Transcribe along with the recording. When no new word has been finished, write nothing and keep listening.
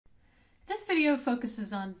This video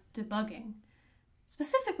focuses on debugging.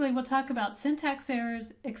 Specifically, we'll talk about syntax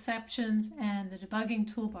errors, exceptions, and the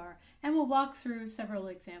debugging toolbar, and we'll walk through several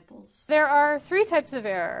examples. There are three types of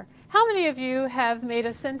error. How many of you have made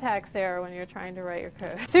a syntax error when you're trying to write your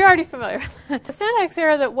code? So you're already familiar with it. A syntax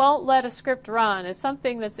error that won't let a script run is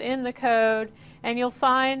something that's in the code, and you'll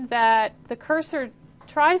find that the cursor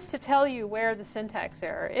tries to tell you where the syntax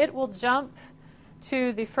error. It will jump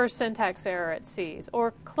to the first syntax error it sees,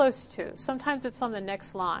 or close to. Sometimes it's on the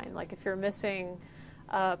next line, like if you're missing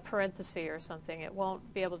a parenthesis or something, it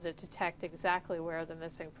won't be able to detect exactly where the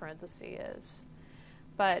missing parenthesis is.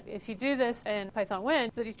 But if you do this in Python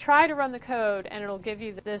Win, that you try to run the code and it'll give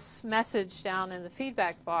you this message down in the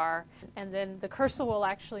feedback bar, and then the cursor will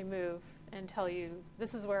actually move and tell you,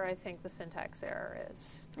 this is where I think the syntax error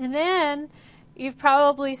is. And then you've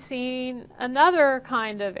probably seen another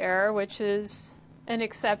kind of error, which is an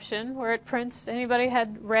exception, where it prints. Anybody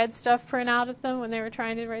had red stuff print out at them when they were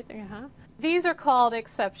trying to write things? These are called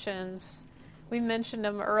exceptions. We mentioned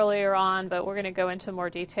them earlier on, but we're going to go into more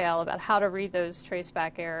detail about how to read those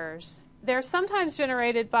traceback errors. They're sometimes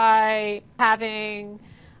generated by having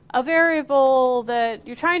a variable that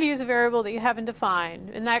you're trying to use a variable that you haven't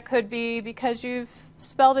defined, and that could be because you've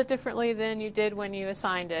spelled it differently than you did when you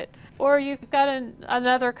assigned it, or you've got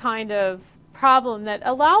another kind of problem that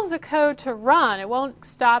allows the code to run. It won't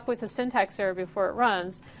stop with a syntax error before it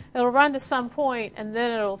runs. It'll run to some point and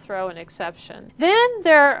then it'll throw an exception. Then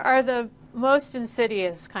there are the most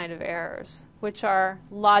insidious kind of errors, which are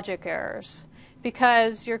logic errors,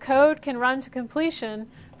 because your code can run to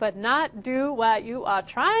completion but not do what you are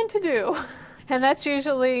trying to do. And that's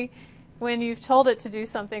usually when you've told it to do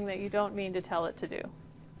something that you don't mean to tell it to do.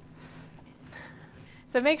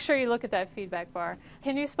 So make sure you look at that feedback bar.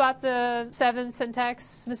 Can you spot the 7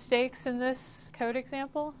 syntax mistakes in this code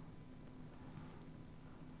example?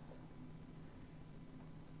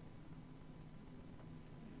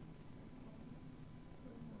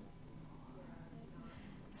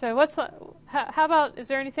 So how about, is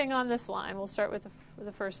there anything on this line? We'll start with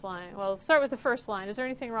the first line. Well, start with the first line. Is there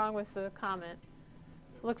anything wrong with the comment?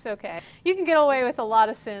 Looks okay. You can get away with a lot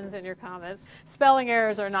of sins in your comments. Spelling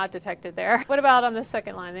errors are not detected there. What about on the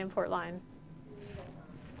second line, the import line?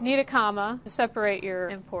 Need a comma to separate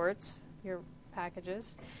your imports, your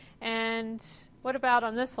packages. And what about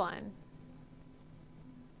on this line?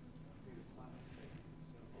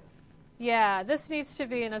 Yeah, this needs to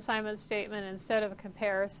be an assignment statement instead of a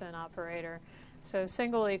comparison operator. So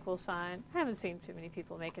single equal sign. I haven't seen too many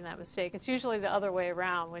people making that mistake. It's usually the other way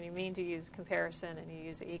around. When you mean to use comparison and you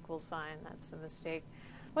use an equal sign, that's the mistake.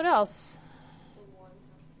 What else?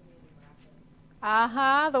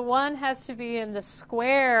 The 1 has to be in the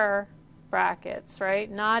square brackets, right?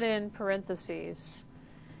 Not in parentheses.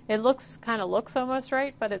 It kind of looks almost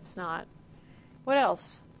right, but it's not. What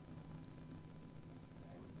else?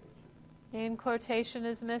 In quotation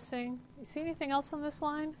is missing. You see anything else on this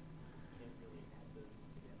line?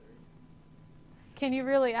 Can you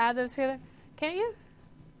really add those together? Can't you?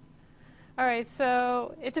 All right,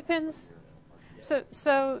 so it depends.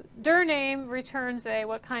 So dir name returns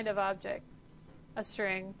what kind of object? A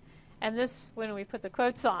string. And this, when we put the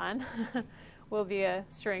quotes on, will be a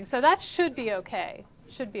string. So that should be okay.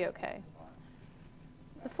 Should be okay.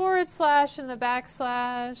 The / and the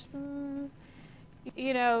backslash,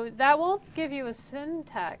 you know, that won't give you a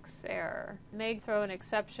syntax error. It may throw an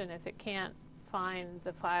exception if it can't find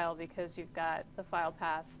the file because you've got the file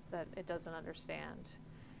path that it doesn't understand.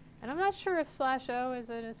 And I'm not sure if /o is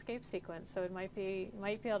an escape sequence, so it might be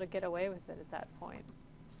able to get away with it at that point.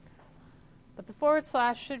 But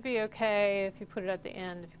the / should be okay if you put it at the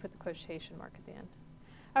end, if you put the quotation mark at the end.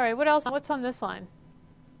 All right, what else? What's on this line?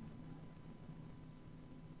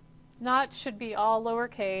 Not should be all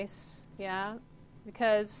lowercase, yeah,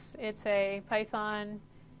 because it's a Python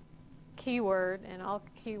keyword, and all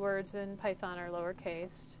keywords in Python are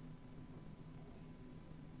lowercase.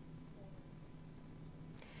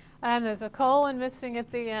 And there's a colon missing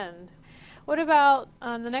at the end. What about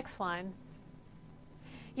on the next line?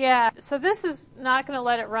 Yeah, so this is not going to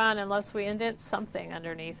let it run unless we indent something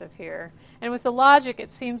underneath of here. And with the logic,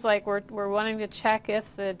 it seems like we're wanting to check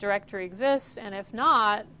if the directory exists, and if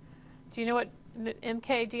not, do you know what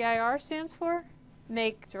mkdir stands for?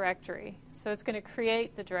 Make directory. So it's going to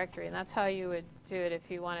create the directory, and that's how you would do it if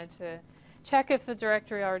you wanted to check if the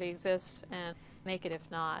directory already exists and make it if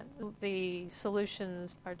not. The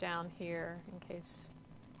solutions are down here in case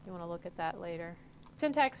you want to look at that later.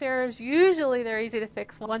 Syntax errors, usually they're easy to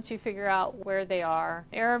fix once you figure out where they are.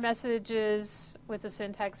 Error messages with the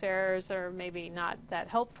syntax errors are maybe not that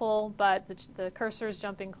helpful, but the cursor is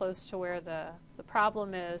jumping close to where the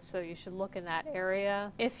problem is, so you should look in that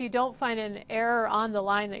area. If you don't find an error on the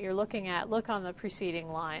line that you're looking at, look on the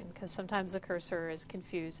preceding line, because sometimes the cursor is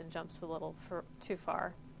confused and jumps a little too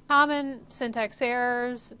far. Common syntax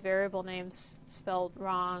errors, variable names spelled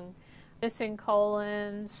wrong, missing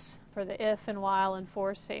colons for the if and while and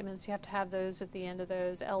for statements. You have to have those at the end of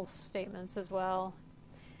those else statements as well.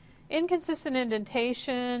 Inconsistent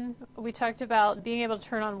indentation, we talked about being able to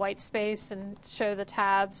turn on white space and show the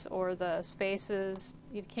tabs or the spaces.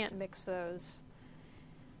 You can't mix those.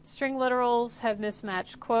 String literals have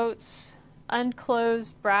mismatched quotes.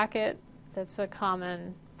 Unclosed bracket, that's a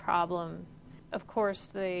common problem. Of course,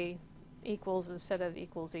 the equals instead of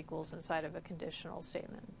equals equals inside of a conditional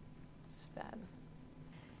statement. It's bad.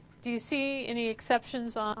 Do you see any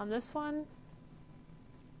exceptions on this one?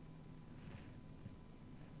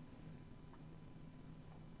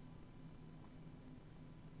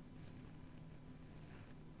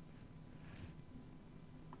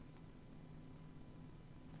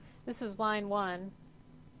 This is line 1,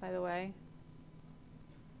 by the way.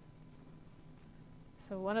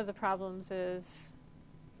 So one of the problems is,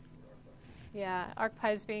 yeah,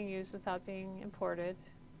 ArcPy is being used without being imported.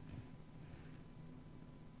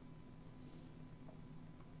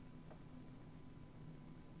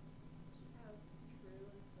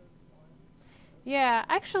 Yeah,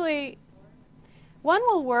 actually, 1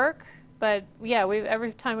 will work, but yeah,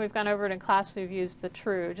 every time we've gone over it in class, we've used the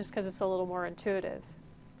true, just because it's a little more intuitive.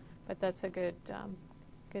 But that's a good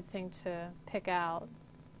thing to pick out.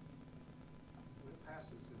 When it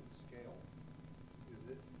passes in scale, is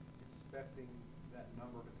it expecting that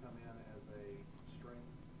number to come in as a string?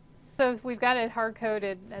 So we've got it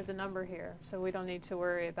hard-coded as a number here, so we don't need to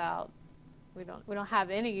worry about, we don't have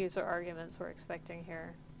any user arguments we're expecting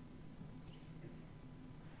here.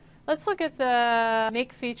 Let's look at the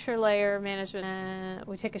make feature layer management.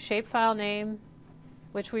 We take a shapefile name,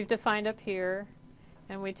 which we've defined up here,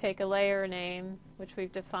 and we take a layer name, which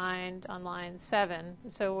we've defined on line 7.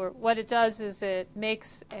 So what it does is it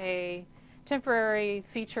makes a temporary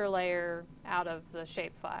feature layer out of the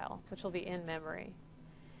shapefile, which will be in memory.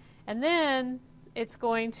 And then it's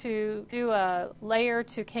going to do a layer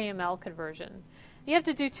to KML conversion. You have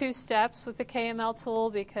to do 2 steps with the KML tool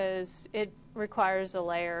because it requires a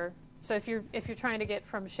layer. So if you're trying to get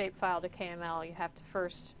from shapefile to KML, you have to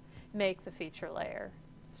first make the feature layer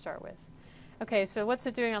to start with. Okay, so what's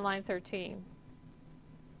it doing on line 13?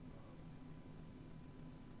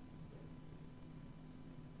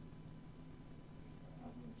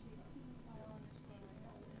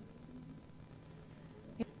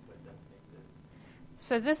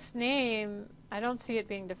 So this name, I don't see it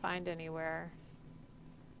being defined anywhere.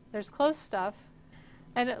 There's close stuff.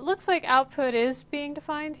 And it looks like output is being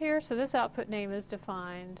defined here. So this output name is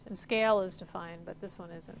defined, and scale is defined, but this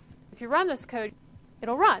one isn't. If you run this code,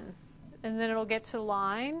 it'll run. And then it'll get to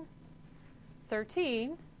line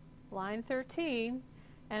 13,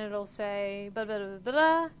 and it'll say, blah, blah, blah, blah,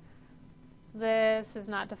 blah, this is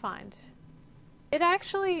not defined. It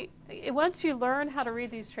actually, once you learn how to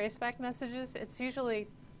read these traceback messages, it's usually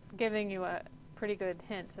giving you a pretty good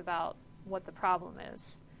hint about what the problem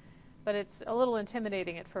is. But it's a little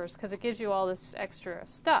intimidating at first because it gives you all this extra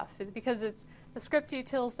stuff. Because it's the script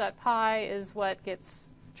utils.py is what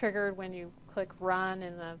gets triggered when you click run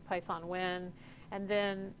in the Python win, and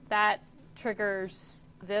then that triggers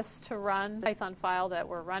this to run the Python file that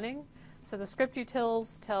we're running. So the script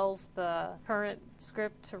utils tells the current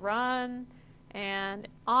script to run, and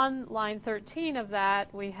on line 13 of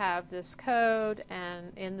that we have this code,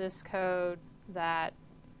 and in this code that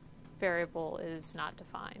variable is not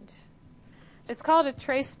defined. It's called a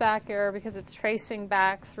traceback error because it's tracing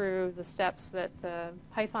back through the steps that the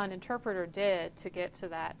Python interpreter did to get to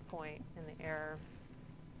that point in the error.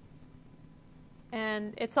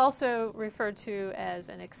 And it's also referred to as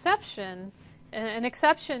an exception. An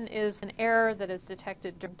exception is an error that is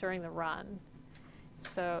detected during the run.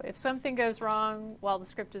 So if something goes wrong while the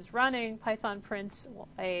script is running, Python prints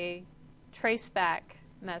a traceback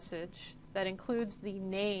message that includes the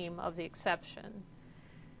name of the exception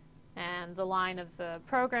and the line of the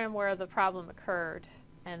program where the problem occurred,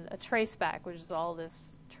 and a traceback, which is all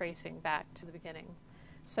this tracing back to the beginning.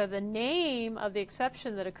 So the name of the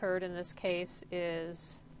exception that occurred in this case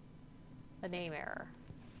is a name error.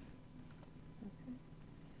 Okay.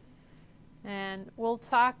 And we'll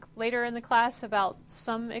talk later in the class about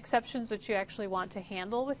some exceptions which you actually want to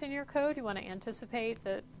handle within your code. You want to anticipate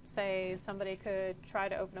that, say, somebody could try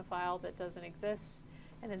to open a file that doesn't exist,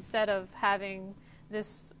 and instead of having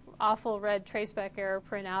this awful red traceback error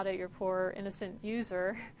print out at your poor innocent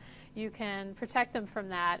user, you can protect them from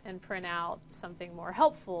that and print out something more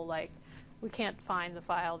helpful, like we can't find the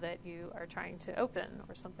file that you are trying to open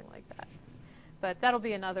or something like that. But that'll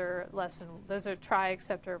be another lesson. Those are try,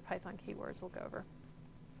 except, or Python keywords we'll go over.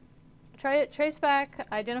 Traceback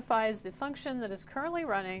identifies the function that is currently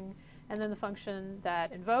running, and then the function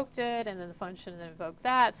that invoked it, and then the function that invoked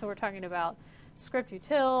that. So we're talking about script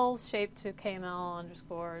utils, shape to KML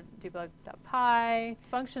underscore debug.py.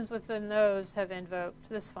 Functions within those have invoked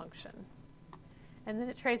this function. And then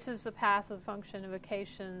it traces the path of the function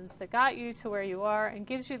invocations that got you to where you are and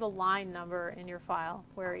gives you the line number in your file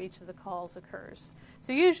where each of the calls occurs.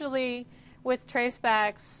 So usually with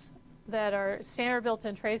tracebacks that are standard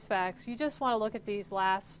built-in tracebacks, you just want to look at these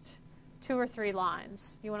last 2 or 3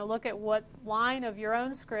 lines. You want to look at what line of your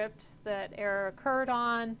own script that error occurred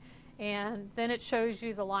on, and then it shows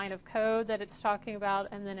you the line of code that it's talking about,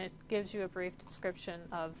 and then it gives you a brief description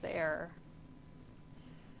of the error.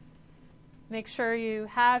 Make sure you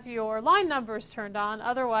have your line numbers turned on,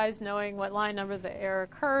 otherwise knowing what line number the error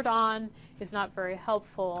occurred on is not very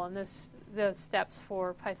helpful, and the steps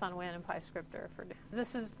for Python Win and PyScripter.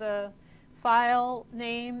 This is the file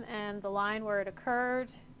name and the line where it occurred,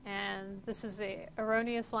 and this is the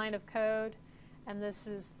erroneous line of code, and this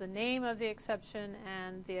is the name of the exception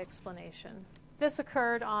and the explanation. This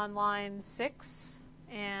occurred on line 6,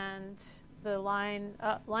 and the line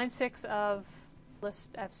 6 of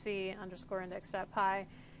list fc underscore index.py,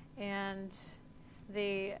 and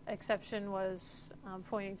the exception was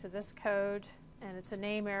pointing to this code, and it's a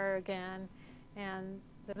name error again, and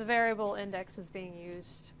the variable index is being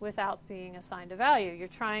used without being assigned a value. You're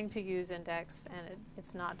trying to use index, and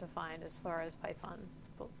it's not defined as far as Python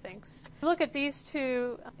thinks. Look at these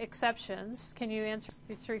 2 exceptions. Can you answer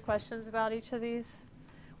these 3 questions about each of these?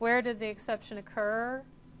 Where did the exception occur?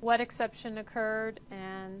 What exception occurred?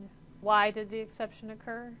 And why did the exception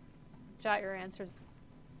occur? Jot your answers.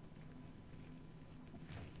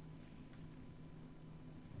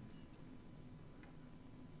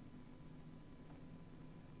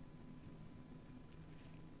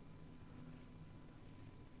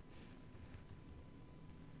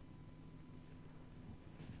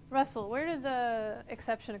 Russell, where did the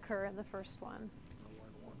exception occur in the first one?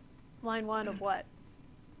 Line 1 of what?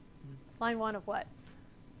 Line 1 of what?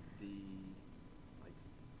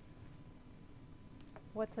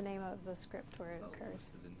 What's the name of the script where it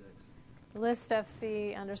occurs? List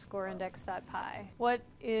fc underscore index.py. What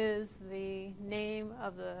is the name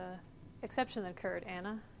of the exception that occurred,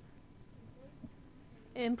 Anna?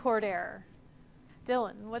 Import error.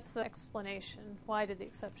 Dylan, what's the explanation? Why did the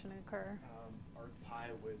exception occur? ArgPy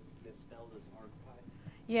was misspelled as ArgPy.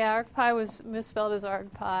 Yeah, ArgPy was misspelled as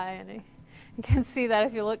ArgPy, and you can see that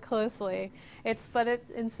if you look closely.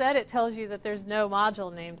 Instead it tells you that there's no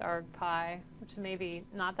module named ArgPy, which may be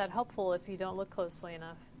not that helpful if you don't look closely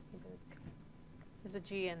enough. There's a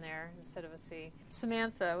G in there instead of a C.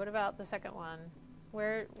 Samantha, what about the second one?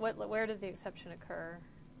 Where did the exception occur?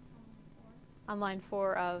 On line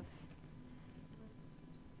 4 of?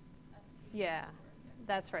 Yeah,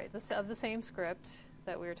 that's right. Of the same script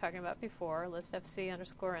that we were talking about before, list fc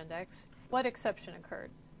underscore index. What exception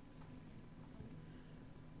occurred?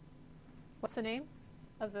 What's the name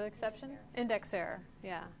of the exception? Index error,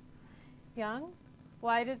 yeah. Young,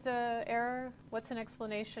 why did the error, what's an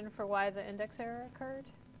explanation for why the index error occurred?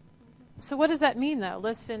 So what does that mean, though?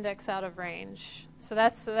 List index out of range. So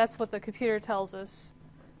that's what the computer tells us.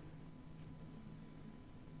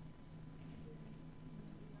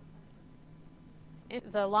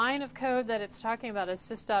 The line of code that it's talking about is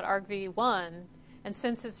sys.argv1, and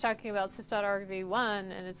since it's talking about sys.argv1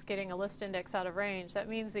 and it's getting a list index out of range, that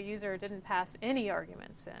means the user didn't pass any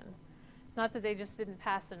arguments in. It's not that they just didn't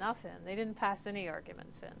pass enough in. They didn't pass any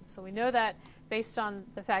arguments in. So we know that based on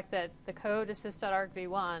the fact that the code is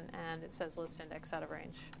sys.argv1 and it says list index out of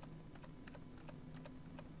range.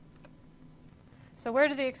 So where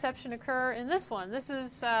did the exception occur in this one? This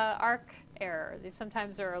is arc error. These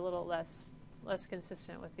sometimes are a little less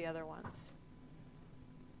consistent with the other ones.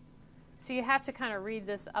 So you have to kind of read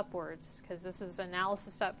this upwards, because this is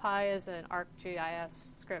analysis.py is an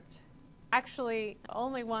ArcGIS script. Actually, the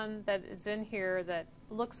only one that is in here that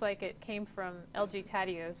looks like it came from LG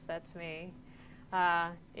Tadios, that's me,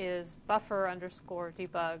 is buffer underscore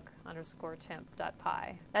debug underscore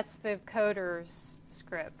temp.py. That's the coder's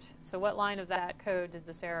script. So what line of that code did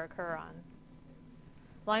this error occur on?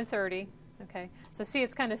 Line 30. Okay. So see,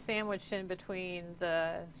 it's kind of sandwiched in between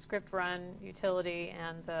the script run utility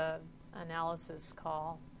and the analysis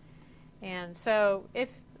call. And so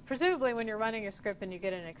presumably when you're running your script and you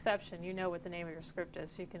get an exception, you know what the name of your script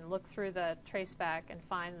is. So you can look through the traceback and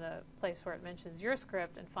find the place where it mentions your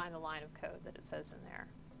script and find the line of code that it says in there.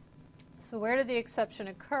 So where did the exception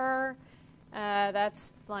occur?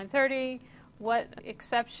 That's line 30. What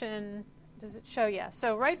exception does it show? Yeah.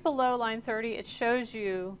 So right below line 30, it shows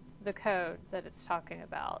you the code that it's talking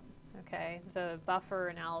about. Okay, the buffer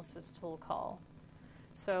analysis tool call.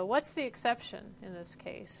 So what's the exception in this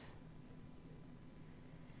case?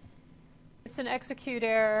 It's an execute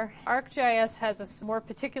error. ArcGIS has a more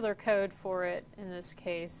particular code for it in this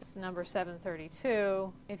case. It's number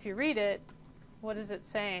 732. If you read it, what is it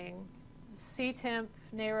saying? ctemp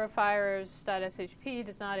nairofires.shp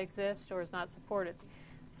does not exist or is not supported.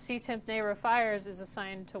 ctemp nairofires is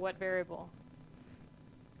assigned to what variable?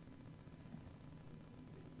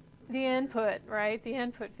 The input, right? The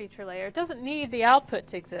input feature layer. It doesn't need the output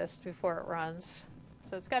to exist before it runs.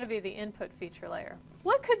 So it's got to be the input feature layer.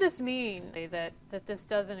 What could this mean that this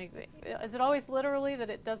doesn't exist? Is it always literally that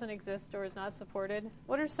it doesn't exist or is not supported?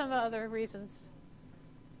 What are some other reasons?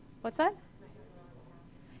 What's that?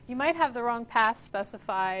 You might have the wrong path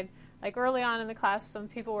specified. Like early on in the class, some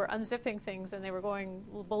people were unzipping things and they were going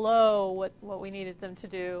below what we needed them to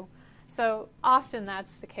do. So often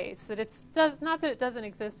that's the case, that not that it doesn't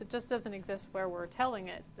exist, it just doesn't exist where we're telling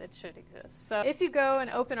it should exist. So if you go and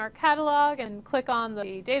open our catalog and click on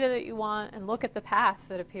the data that you want and look at the path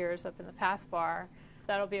that appears up in the path bar,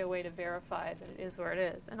 that'll be a way to verify that it is where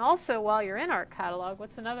it is. And also, while you're in our catalog,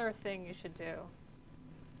 what's another thing you should do?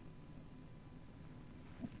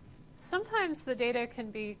 Sometimes the data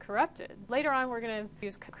can be corrupted. Later on, we're going to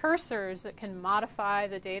use cursors that can modify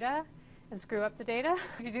the data and screw up the data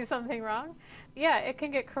if you do something wrong. Yeah, it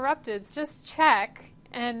can get corrupted. Just check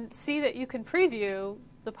and see that you can preview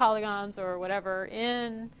the polygons or whatever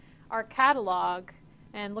in our catalog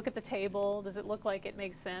and look at the table. Does it look like it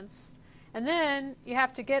makes sense? And then you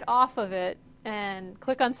have to get off of it and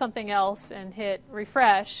click on something else and hit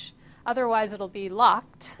refresh. Otherwise, it'll be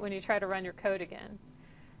locked when you try to run your code again.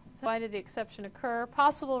 So why did the exception occur?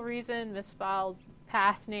 Possible reason, misspelled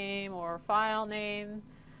path name or file name,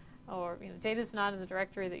 or data's not in the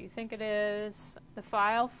directory that you think it is. The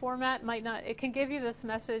file format might not, it can give you this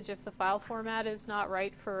message if the file format is not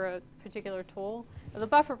right for a particular tool. The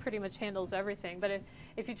buffer pretty much handles everything, but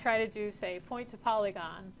if you try to do, say, point to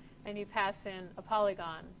polygon, and you pass in a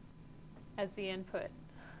polygon as the input,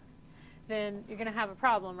 then you're going to have a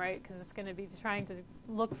problem, right? Because it's going to be trying to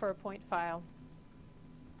look for a point file.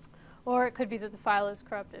 Or it could be that the file is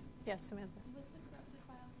corrupted. Yes, Samantha? With the corrupted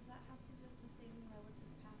files, does that have to do with the saving relative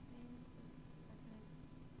path names? Is that going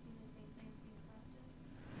to be the same thing as being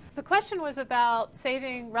corrupted? The question was about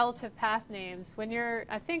saving relative path names. When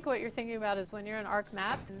I think what you're thinking about is when you're in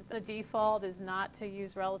ArcMap, the default is not to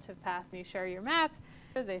use relative path. When you share your map,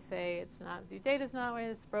 they say it's not, your data's not,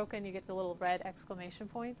 it's broken, you get the little red exclamation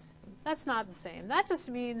points. That's not the same. That just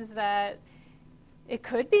means that it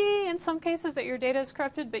could be in some cases that your data is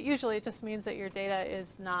corrupted, but usually it just means that your data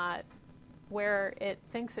is not where it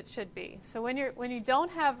thinks it should be. So when you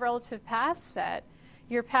don't have relative paths set,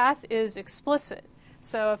 your path is explicit.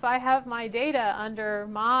 So if I have my data under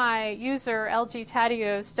my user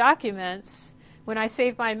Ch13 documents, when I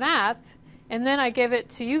save my map, and then I give it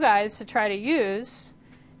to you guys to try to use,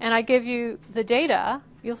 and I give you the data,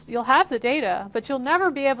 you'll have the data, but you'll never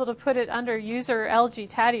be able to put it under user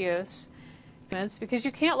Ch13 because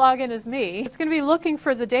you can't log in as me. It's going to be looking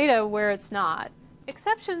for the data where it's not.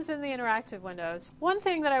 Exceptions in the interactive windows. One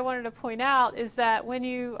thing that I wanted to point out is that when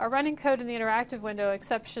you are running code in the interactive window,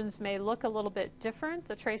 exceptions may look a little bit different.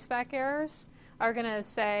 The traceback errors are going to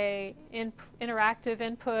say interactive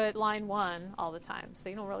input line 1 all the time. So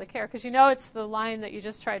you don't really care because you know it's the line that you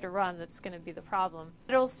just tried to run that's going to be the problem.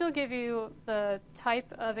 But it'll still give you the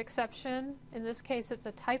type of exception. In this case, it's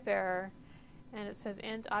a type error. And it says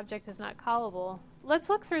int object is not callable. Let's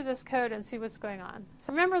look through this code and see what's going on.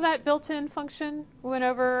 So remember that built-in function we went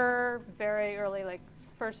over very early, like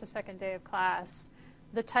first or second day of class,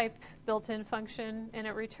 the type built-in function, and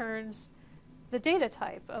it returns the data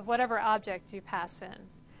type of whatever object you pass in.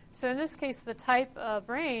 So in this case, the type of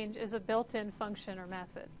range is a built-in function or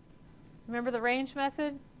method. Remember the range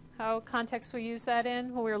method? How context we use that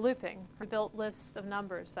in? Well, we were looping. We built lists of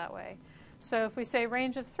numbers that way. So if we say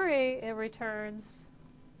range of 3, it returns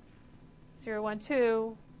 0, 1,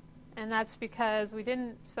 2, and that's because we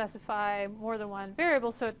didn't specify more than one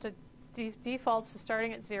variable, so it defaults to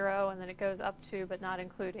starting at 0, and then it goes up to, but not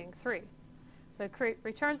including 3. So it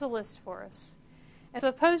returns a list for us. And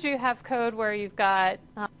suppose you have code where you've got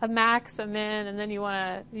a max, a min, and then you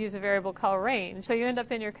want to use a variable called range. So you end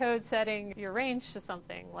up in your code setting your range to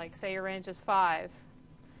something, like say your range is 5.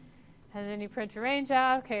 And then you print your range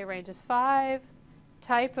out. Okay, range is 5.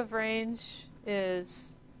 Type of range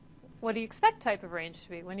is, what do you expect type of range to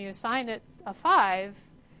be? When you assign it a 5,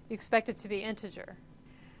 you expect it to be integer.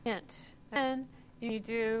 Int. And you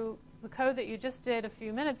do the code that you just did a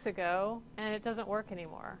few minutes ago, and it doesn't work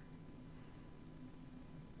anymore.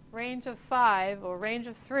 Range of 5 or range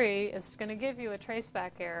of 3 is going to give you a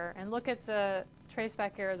traceback error, and look at the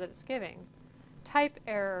traceback error that it's giving. Type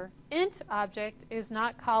error, int object is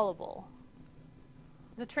not callable.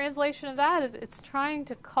 The translation of that is it's trying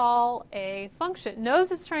to call a function. It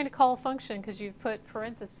knows it's trying to call a function because you've put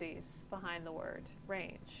parentheses behind the word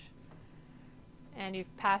range. And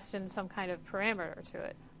you've passed in some kind of parameter to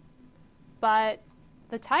it. But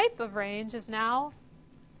the type of range is now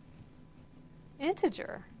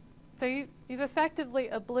integer. So you've effectively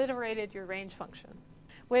obliterated your range function,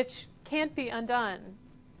 which can't be undone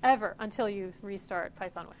ever until you restart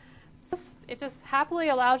Python. It just happily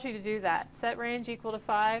allows you to do that. Set range equal to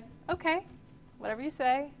 5. Okay, whatever you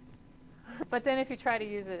say. But then if you try to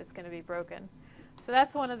use it, it's going to be broken. So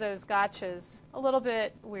that's one of those gotchas, a little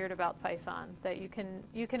bit weird about Python, that you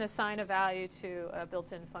can assign a value to a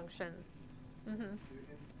built-in function. Mm-hmm.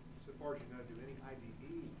 So far as you know, do any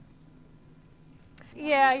IDEs?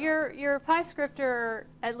 Yeah, your PyScripter,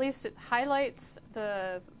 at least it highlights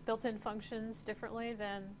the built-in functions differently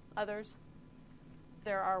than others.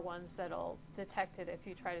 There are ones that'll detect it if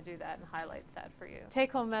you try to do that and highlight that for you.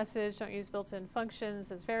 Take-home message, don't use built-in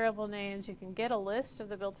functions as variable names. You can get a list of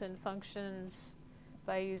the built-in functions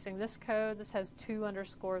by using this code. This has 2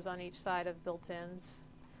 underscores on each side of built-ins.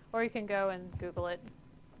 Or you can go and Google it,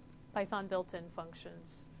 Python built-in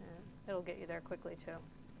functions. And it'll get you there quickly too.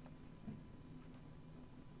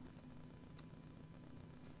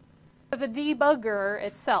 The debugger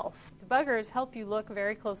itself. Debuggers help you look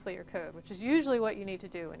very closely at your code, which is usually what you need to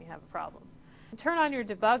do when you have a problem. Turn on your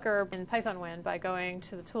debugger in Python Win by going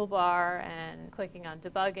to the toolbar and clicking on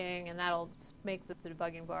debugging, and that'll make the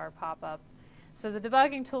debugging bar pop up. So the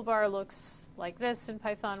debugging toolbar looks like this in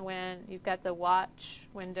Python Win. You've got the watch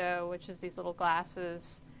window, which is these little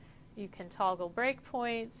glasses. You can toggle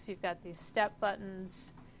breakpoints. You've got these step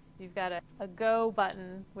buttons. You've got a go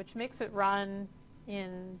button, which makes it run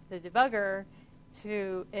in the debugger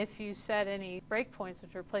to, if you set any breakpoints,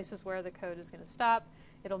 which are places where the code is going to stop,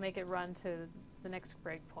 it'll make it run to the next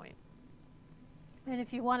breakpoint. And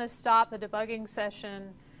if you want to stop a debugging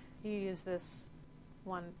session, you use this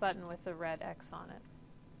one button with the red X on it.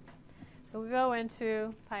 So we go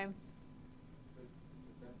into Py. So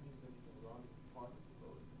that means that you can run part of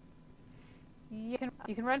the code?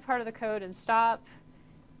 You can run part of the code and stop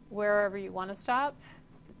wherever you want to stop.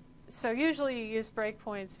 So usually you use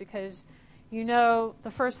breakpoints because you know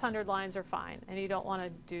the first 100 lines are fine, and you don't want to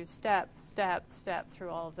do step, step, step through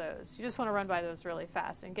all of those. You just want to run by those really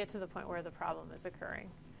fast and get to the point where the problem is occurring.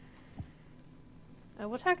 And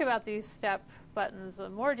we'll talk about these step buttons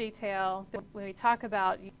in more detail when we talk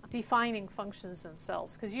about defining functions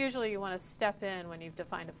themselves, because usually you want to step in when you've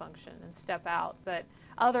defined a function and step out. But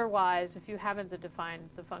otherwise, if you haven't defined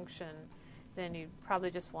the function, then you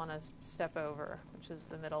probably just want to step over, which is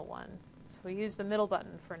the middle one. So we use the middle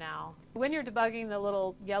button for now. When you're debugging, the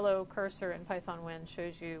little yellow cursor in Python Win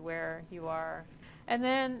shows you where you are. And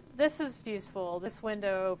then this is useful, this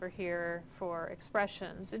window over here for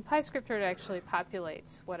expressions. In PyScripter, it actually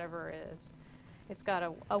populates whatever it is. It's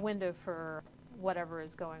got a window for whatever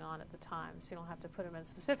is going on at the time, so you don't have to put them in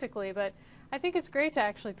specifically. But I think it's great to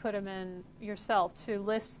actually put them in yourself to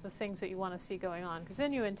list the things that you want to see going on, because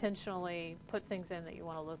then you intentionally put things in that you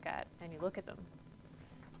want to look at, and you look at them.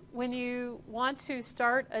 When you want to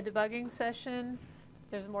start a debugging session,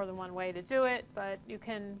 there's more than one way to do it, but you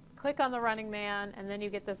can click on the running man, and then you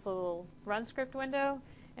get this little run script window.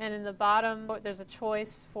 And in the bottom, there's a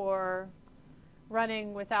choice for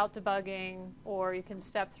running without debugging, or you can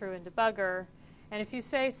step through in debugger. And if you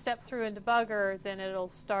say step through in debugger, then it'll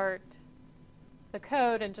start the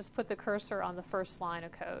code and just put the cursor on the first line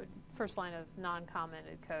of code, first line of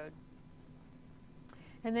non-commented code.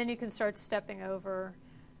 And then you can start stepping over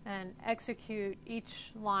and execute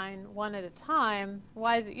each line one at a time.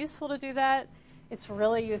 Why is it useful to do that? It's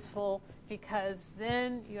really useful because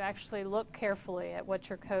then you actually look carefully at what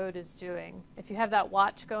your code is doing. If you have that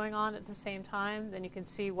watch going on at the same time, then you can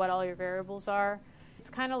see what all your variables are. It's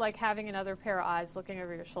kind of like having another pair of eyes looking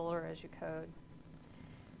over your shoulder as you code.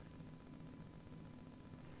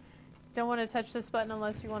 Don't want to touch this button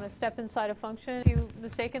unless you want to step inside a function. If you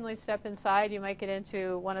mistakenly step inside, you might get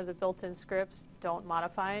into one of the built-in scripts. Don't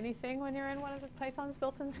modify anything when you're in one of the Python's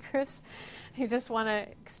built-in scripts. You just want to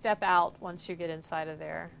step out once you get inside of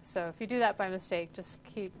there. So if you do that by mistake, just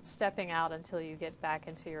keep stepping out until you get back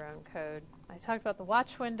into your own code. I talked about the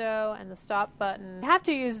watch window and the stop button. You have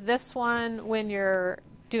to use this one when you're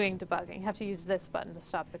doing debugging. You have to use this button to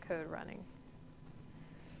stop the code running.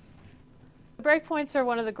 Breakpoints are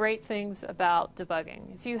one of the great things about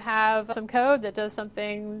debugging. If you have some code that does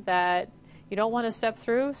something that you don't want to step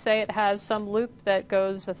through, say it has some loop that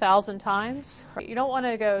goes 1,000 times, you don't want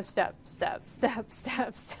to go step, step, step,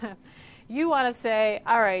 step, step. You want to say,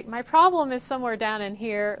 all right, my problem is somewhere down in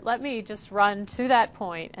here. Let me just run to that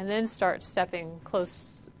point and then start stepping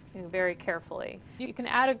close, very carefully. You can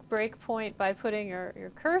add a breakpoint by putting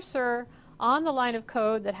your cursor on the line of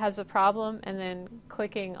code that has a problem and then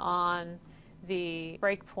clicking on the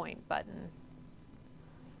breakpoint button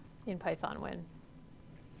in Python Win.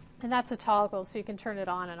 And that's a toggle, so you can turn it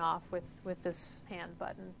on and off with this hand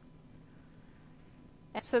button.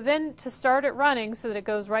 And so then to start it running so that it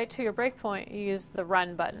goes right to your breakpoint, you use the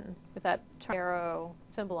run button with that arrow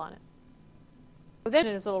symbol on it. So then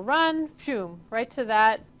it'll run, shoom, right to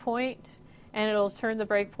that point, and it'll turn the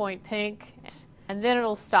breakpoint pink, and then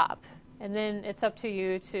it'll stop. And then it's up to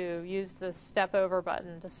you to use the step over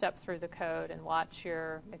button to step through the code and watch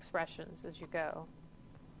your expressions as you go.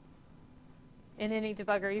 In any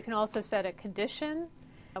debugger, you can also set a condition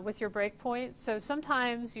with your breakpoint. So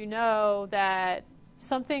sometimes you know that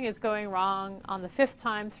something is going wrong on the 5th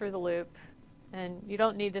time through the loop, and you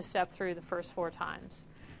don't need to step through the first 4 times.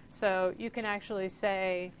 So you can actually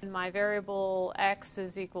say, my variable x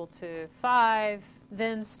is equal to 5,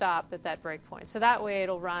 then stop at that breakpoint. So that way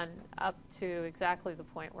it'll run up to exactly the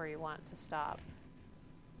point where you want to stop.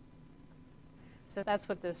 So that's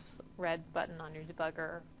what this red button on your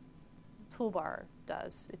debugger toolbar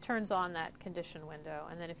does. It turns on that condition window.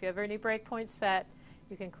 And then if you have any breakpoints set,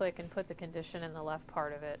 you can click and put the condition in the left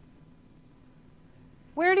part of it.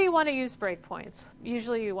 Where do you want to use breakpoints?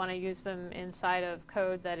 Usually you want to use them inside of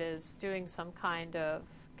code that is doing some kind of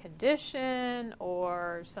condition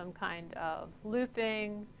or some kind of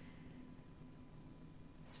looping.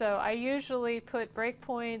 So I usually put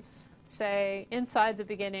breakpoints, say, inside the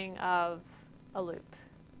beginning of a loop,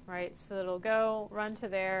 right? So it'll go, run to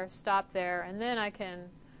there, stop there, and then I can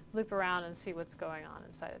loop around and see what's going on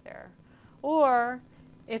inside of there. Or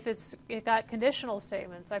if it got conditional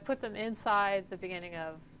statements, I put them inside the beginning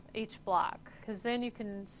of each block, because then you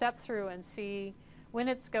can step through and see when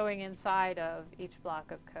it's going inside of each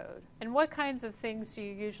block of code. And what kinds of things do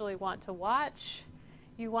you usually want to watch?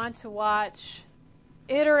 You want to watch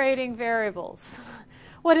iterating variables.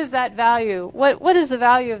 What is that value? What is the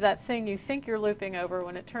value of that thing you think you're looping over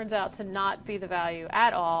when it turns out to not be the value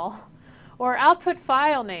at all? Or output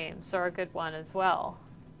file names are a good one as well.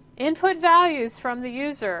 Input values from the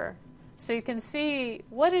user, so you can see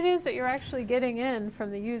what it is that you're actually getting in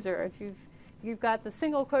from the user. If you've got the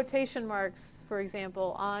single quotation marks, for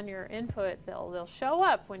example, on your input, they'll show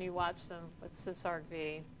up when you watch them with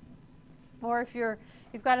sysargv. Or if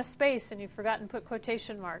you've got a space and you've forgotten to put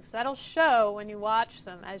quotation marks, that'll show when you watch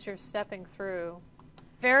them as you're stepping through.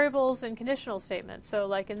 Variables and conditional statements. So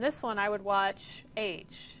like in this one, I would watch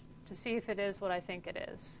age to see if it is what I think it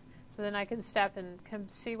is. So then I can step and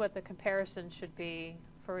see what the comparison should be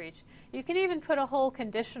for each. You can even put a whole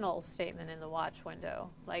conditional statement in the watch window,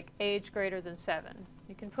 like age greater than 7.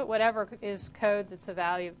 You can put whatever is code that's a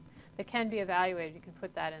value that can be evaluated. You can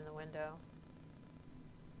put that in the window.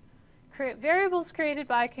 Variables created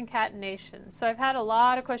by concatenation. So I've had a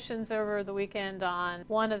lot of questions over the weekend on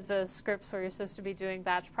one of the scripts where you're supposed to be doing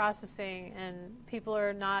batch processing, and people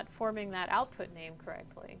are not forming that output name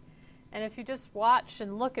correctly. And if you just watch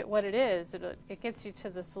and look at what it is, it gets you to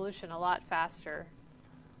the solution a lot faster.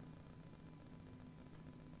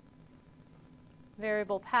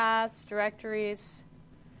 Variable paths, directories,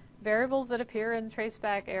 variables that appear in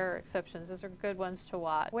traceback error exceptions. Those are good ones to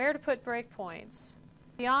watch. Where to put breakpoints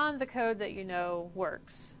beyond the code that you know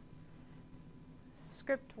works.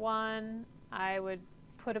 Script 1, I would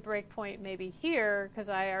put a breakpoint maybe here because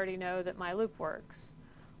I already know that my loop works.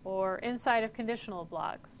 Or inside of conditional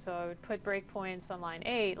blocks. So I would put breakpoints on line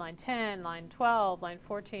 8, line 10, line 12, line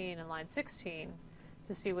 14, and line 16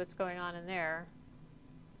 to see what's going on in there.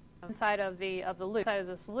 Inside of the loop, inside of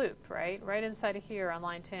this loop, right? Right inside of here on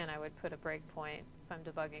line 10, I would put a breakpoint if I'm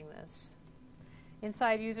debugging this.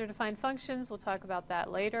 Inside user-defined functions, we'll talk about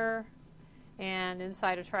that later. And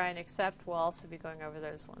inside of try and except, we'll also be going over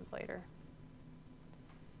those ones later.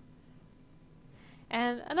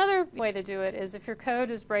 And another way to do it is if your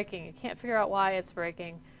code is breaking, you can't figure out why it's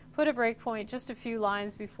breaking, put a breakpoint just a few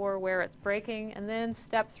lines before where it's breaking, and then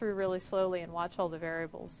step through really slowly and watch all the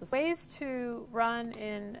variables. So ways to run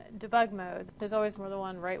in debug mode. There's always more than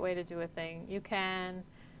one right way to do a thing. You can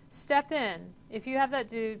step in. If you have that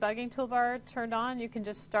debugging toolbar turned on, you can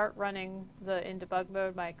just start running in debug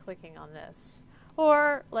mode by clicking on this.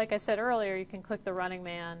 Or, like I said earlier, you can click the running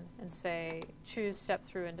man and say, choose step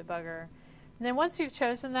through in debugger. And then once you've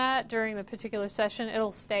chosen that during the particular session,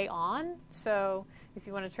 it'll stay on. So if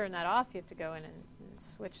you want to turn that off, you have to go in and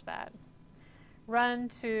switch that. Run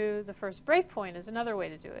to the first breakpoint is another way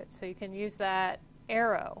to do it. So you can use that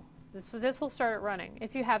arrow. So this will start it running.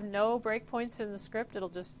 If you have no breakpoints in the script, it'll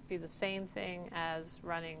just be the same thing as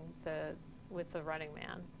running with the running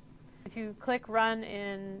man. If you click Run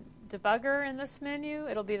in Debugger in this menu,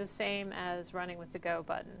 it'll be the same as running with the Go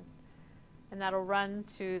button. And that'll run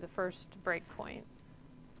to the first breakpoint.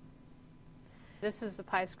 This is the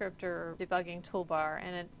PyScripter debugging toolbar,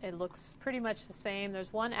 and it looks pretty much the same.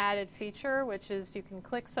 There's one added feature, which is you can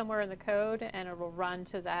click somewhere in the code, and it will run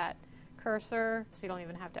to that cursor, so you don't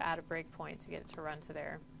even have to add a breakpoint to get it to run to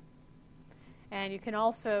there. And you can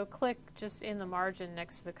also click just in the margin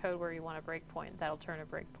next to the code where you want a breakpoint. That'll turn a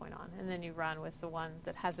breakpoint on. And then you run with the one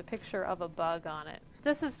that has a picture of a bug on it.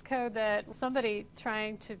 This is code that somebody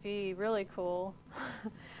trying to be really cool,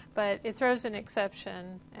 but it throws an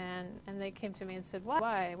exception. And they came to me and said,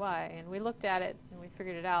 why? And we looked at it and we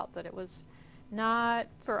figured it out, but it was not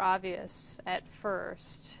super obvious at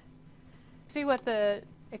first. See what the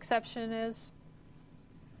exception is?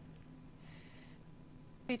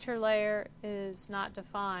 Feature layer is not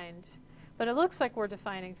defined, but it looks like we're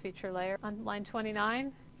defining feature layer on line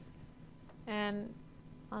 29 and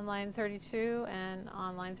on line 32 and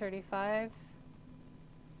on line 35.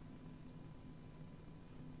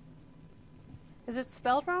 Is it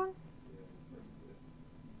spelled wrong?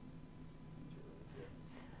 It's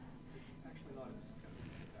actually not as kind of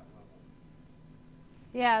at that level.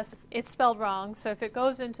 Yes, it's spelled wrong. So if it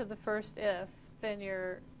goes into the first if, then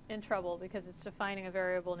you're in trouble because it's defining a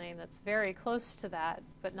variable name that's very close to that,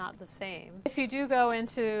 but not the same. If you do go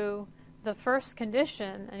into the first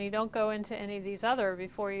condition and you don't go into any of these other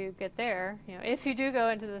before you get there, if you do go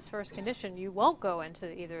into this first condition, you won't go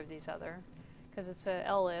into either of these other because it's a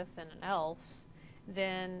elif and an else,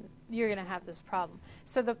 then you're going to have this problem.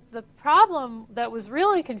 So the problem that was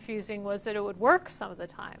really confusing was that it would work some of the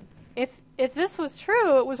time. If this was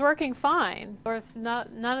true, it was working fine. Or if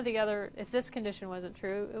if this condition wasn't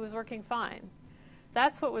true, it was working fine.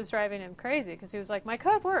 That's what was driving him crazy, because he was like, my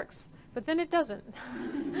code works, but then it doesn't.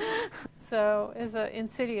 So it's an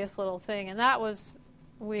insidious little thing. And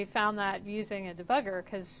we found that using a debugger,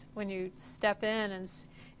 because when you step in and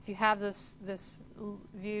if you have this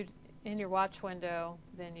viewed in your watch window,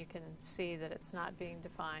 then you can see that it's not being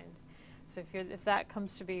defined. So if that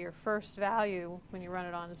comes to be your first value when you run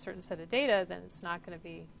it on a certain set of data, then it's not going to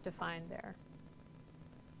be defined there.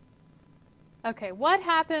 Okay, what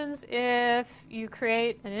happens if you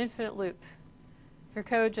create an infinite loop? If your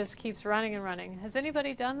code just keeps running and running. Has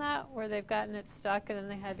anybody done that, where they've gotten it stuck and then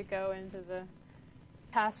they had to go into the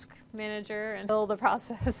task manager and build the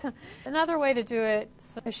process? Another way to do it,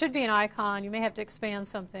 so there should be an icon. You may have to expand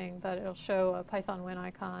something, but it'll show a Python Win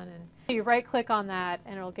icon. And you right-click on that,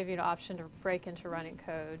 and it'll give you an option to break into running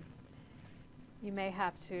code. You may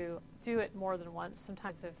have to do it more than once.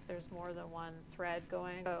 Sometimes if there's more than one thread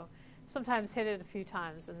going, so sometimes hit it a few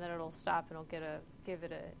times, and then it'll stop, and it'll give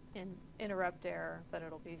it an interrupt error, but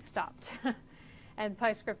it'll be stopped. And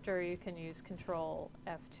PyScripter, you can use Control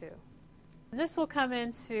F2. This will come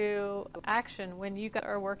into action when you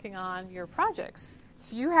are working on your projects.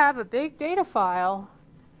 If you have a big data file,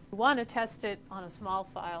 you want to test it on a small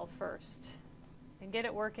file first and get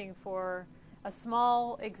it working for a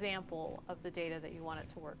small example of the data that you want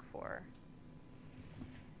it to work for.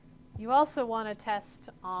 You also want to test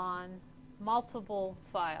on multiple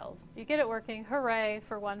files. You get it working, hooray,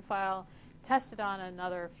 for one file, test it on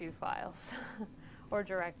another few files or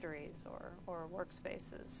directories or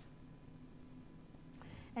workspaces.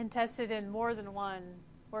 And test it in more than one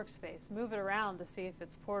workspace. Move it around to see if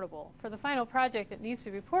it's portable. For the final project, it needs to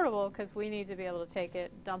be portable because we need to be able to take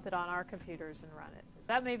it, dump it on our computers, and run it. So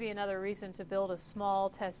that may be another reason to build a small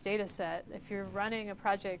test data set. If you're running a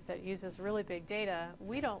project that uses really big data,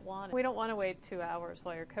 we don't want to wait 2 hours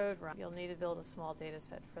while your code runs. You'll need to build a small data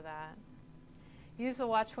set for that. Use the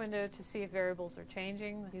watch window to see if variables are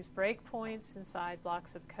changing. Use breakpoints inside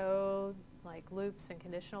blocks of code, like loops and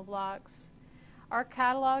conditional blocks. Our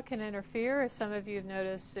catalog can interfere. As some of you have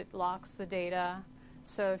noticed, it locks the data.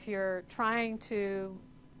 So if you're trying to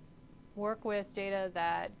work with data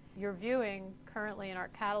that you're viewing currently in our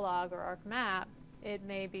catalog or ArcMap, map, it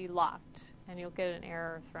may be locked, and you'll get an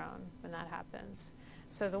error thrown when that happens.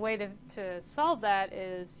 So the way to solve that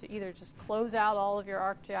is to either just close out all of your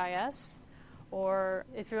ArcGIS, or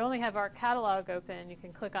if you only have Arc Catalog open, you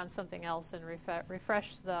can click on something else and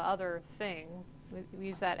refresh the other thing. We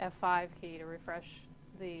use that F5 key to refresh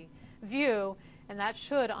the view, and that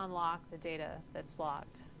should unlock the data that's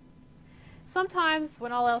locked. Sometimes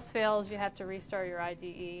when all else fails, you have to restart your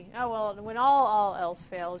IDE. Oh well, when all else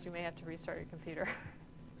fails, you may have to restart your computer.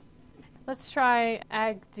 Let's try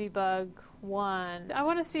AgDebug 1. I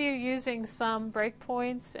want to see you using some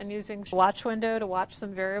breakpoints and using watch window to watch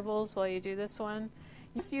some variables while you do this one.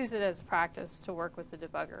 Just use it as practice to work with the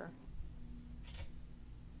debugger.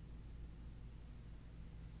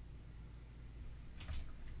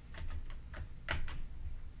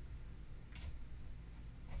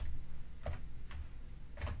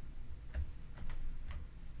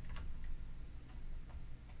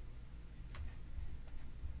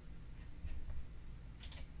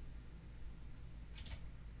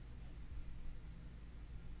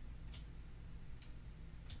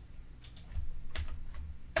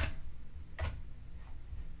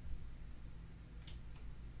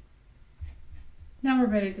 Now we're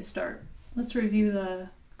ready to start. Let's review the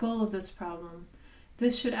goal of this problem.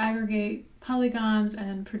 This should aggregate polygons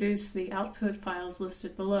and produce the output files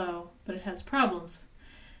listed below, but it has problems.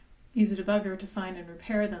 Use a debugger to find and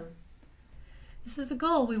repair them. This is the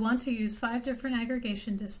goal. We want to use 5 different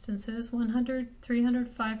aggregation distances, 100, 300,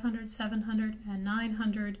 500, 700, and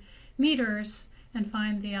 900 meters, and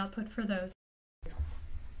find the output for those.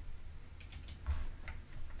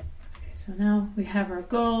 So now we have our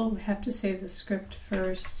goal. We have to save the script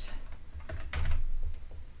first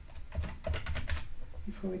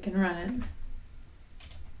before we can run it.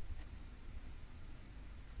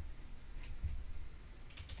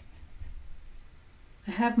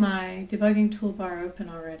 I have my debugging toolbar open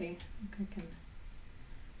already. I think I can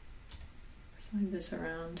slide this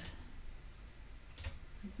around.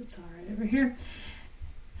 It's all right over here.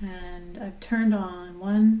 And I've turned on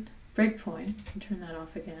one breakpoint. And turn that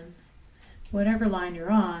off again. Whatever line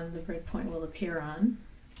you're on, the breakpoint will appear on.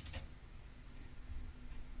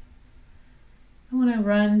 I want to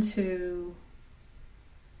run to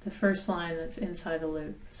the first line that's inside the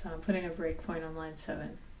loop, so I'm putting a breakpoint on line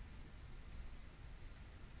 7.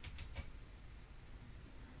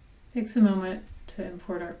 Takes a moment to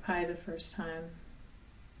import ArcPy the first time.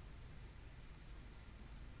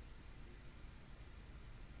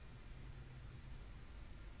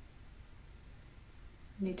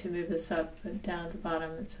 I need to move this up, but down at the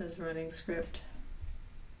bottom it says running script.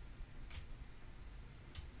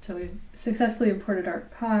 So we've successfully imported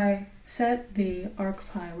ArcPy, set the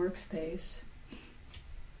ArcPy workspace.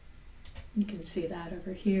 You can see that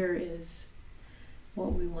over here is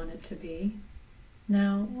what we want it to be.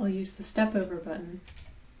 Now I'll use the step over button.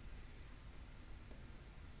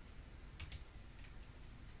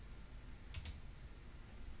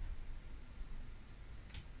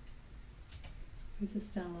 Squeeze this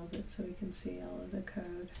down a little bit so we can see all of the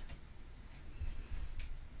code.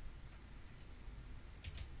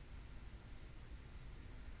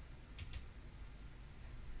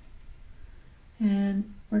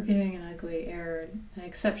 And we're getting an ugly error, an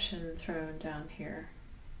exception thrown down here.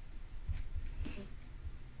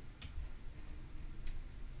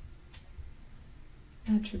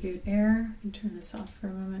 Attribute error, you can turn this off for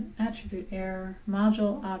a moment. Attribute error,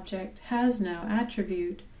 module object has no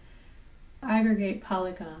attribute, aggregate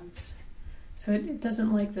polygons. So it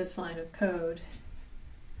doesn't like this line of code.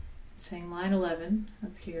 It's saying line 11,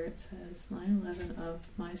 up here it says line 11 of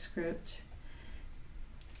my script.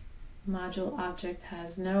 Module object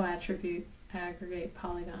has no attribute, aggregate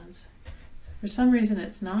polygons. So for some reason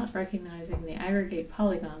it's not recognizing the aggregate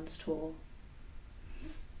polygons tool.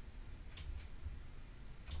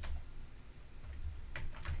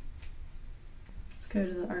 Let's go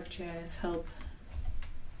to the ArcGIS help.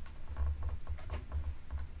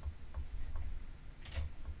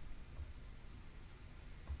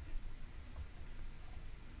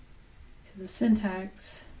 To the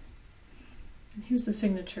syntax. And here's the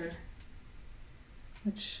signature,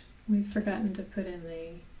 which we've forgotten to put in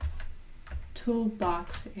the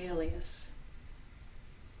toolbox alias.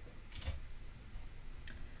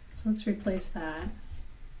 So let's replace that.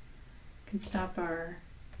 We can stop our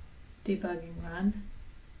debugging run.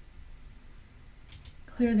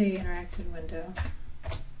 Clear the interactive window.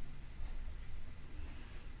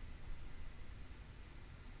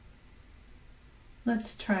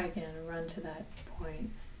 Let's try again and run to that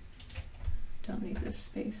point. Don't need this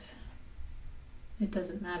space. It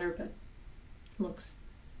doesn't matter, but looks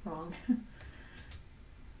wrong.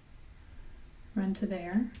 Run to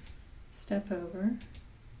there, step over,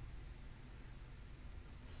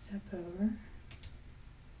 step over.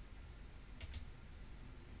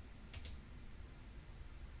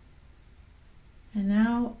 And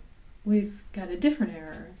now we've got a different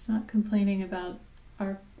error. It's not complaining about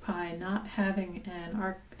ArcPy not having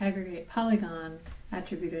an aggregate polygon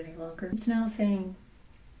attribute any longer. It's now saying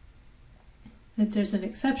that there's an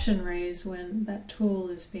exception raised when that tool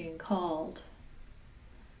is being called.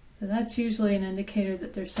 So that's usually an indicator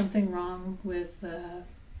that there's something wrong with the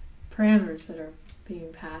parameters that are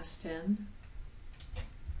being passed in.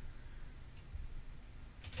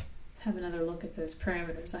 Let's have another look at those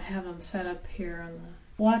parameters. I have them set up here on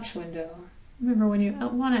the watch window. Remember, when you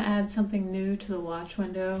want to add something new to the watch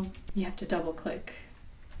window, you have to double click.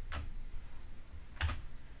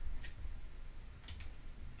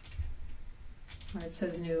 Where it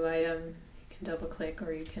says new item, you can double click,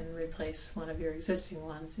 or you can replace one of your existing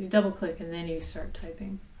ones. You double click and then you start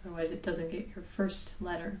typing, otherwise it doesn't get your first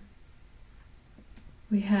letter.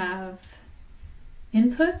 We have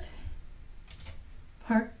input,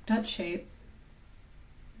 park.shape,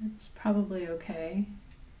 that's probably okay.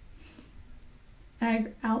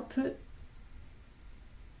 Output,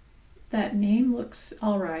 that name looks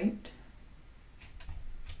alright.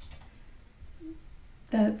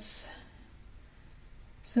 That's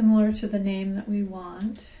similar to the name that we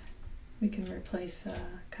want. We can replace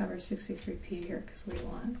cover 63p here because we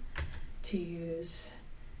want to use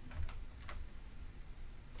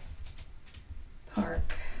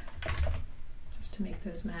park just to make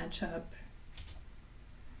those match up.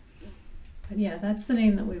 But yeah, that's the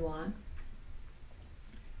name that we want.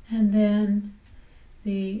 And then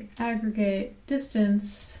the aggregate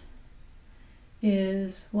distance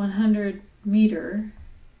is 100 meter.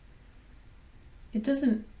 It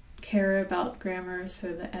doesn't care about grammar,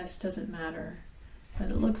 so the S doesn't matter,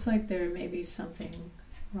 but it looks like there may be something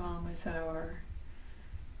wrong with our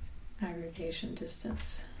aggregation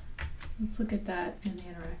distance. Let's look at that in the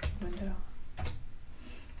interactive window.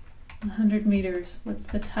 100 meters, what's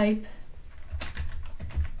the type?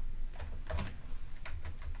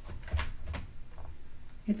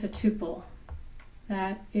 It's a tuple.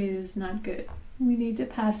 That is not good. We need to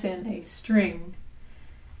pass in a string.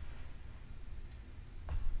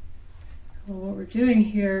 So what we're doing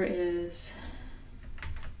here is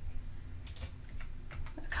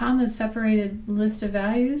a comma separated list of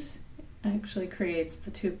values actually creates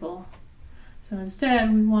the tuple. So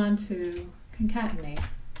instead we want to concatenate.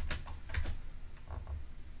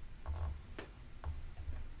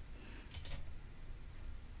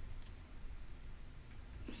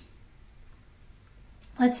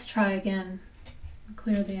 Let's try again.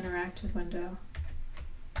 Clear the interactive window.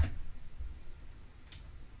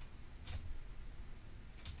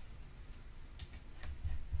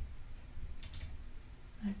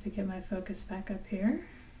 I have to get my focus back up here.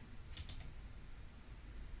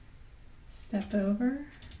 Step over.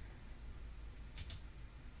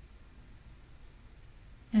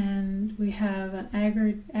 And we have an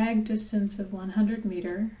ag distance of 100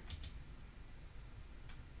 meter.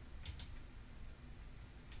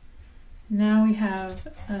 Now we have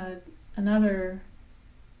another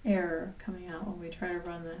error coming out when we try to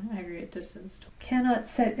run the aggregate distance. Cannot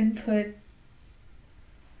set input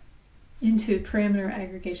into parameter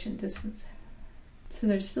aggregation distance. So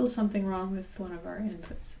there's still something wrong with one of our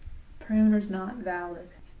inputs. Parameter is not valid.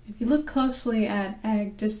 If you look closely at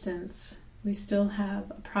ag distance, we still have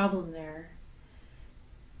a problem there.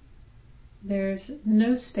 There's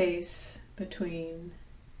no space between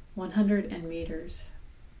 100 and meters.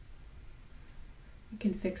 You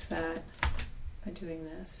can fix that by doing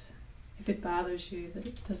this. If it bothers you that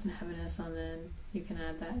it doesn't have an S on the end, you can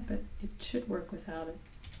add that, but it should work without it.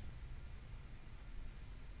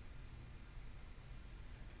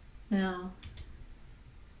 Now,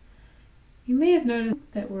 you may have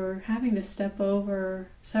noticed that we're having to step over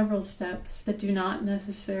several steps that do not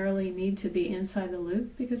necessarily need to be inside the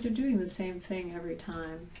loop because they're doing the same thing every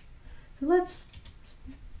time. So let's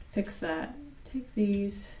fix that. Take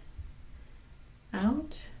these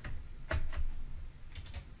out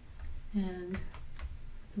and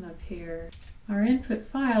put them up here. Our input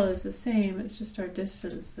file is the same, it's just our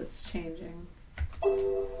distance that's changing.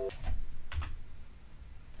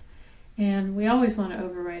 And we always want to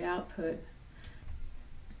overwrite output.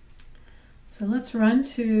 So let's run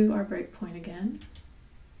to our breakpoint again.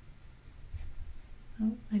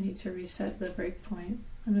 Oh, I need to reset the breakpoint.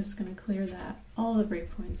 I'm just going to clear that, all the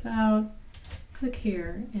breakpoints out. Click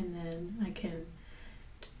here, and then I can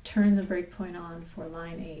turn the breakpoint on for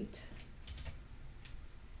line 8.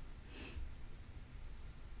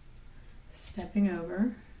 Stepping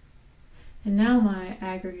over. And now my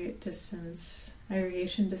aggregation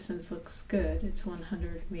distance looks good. It's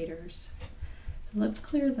 100 meters. So let's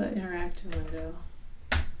clear the interactive window.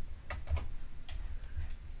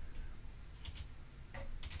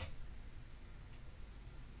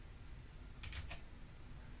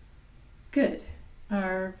 Good.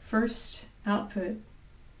 Our first output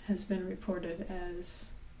has been reported as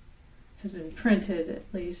has been printed at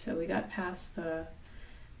least, so we got past the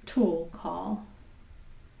tool call.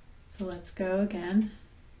 So let's go again.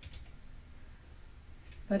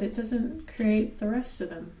 But it doesn't create the rest of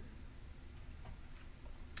them.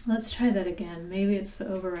 Let's try that again. Maybe it's the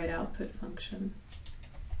override output function.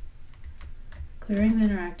 Clearing the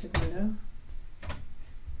interactive window.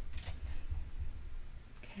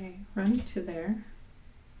 Okay, running to there.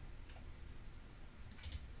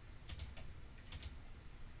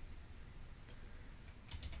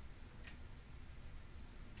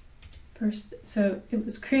 First, so it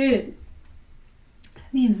was created.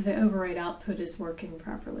 That means the override output is working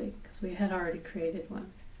properly because we had already created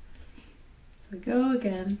one. So we go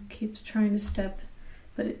again, keeps trying to step,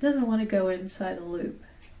 but it doesn't want to go inside the loop.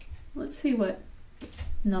 Let's see what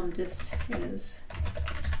numdist is.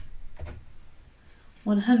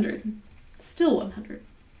 100. Still 100.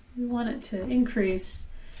 We want it to increase.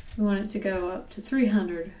 We want it to go up to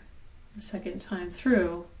 300 the second time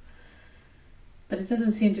through, but it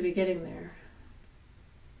doesn't seem to be getting there.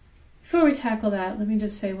 Before we tackle that, let me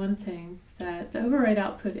just say one thing, that the override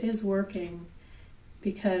output is working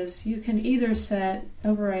because you can either set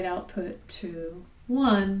override output to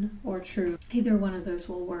 1 or true. Either one of those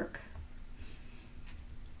will work.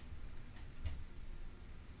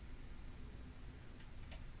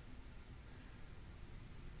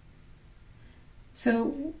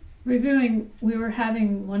 So reviewing, we were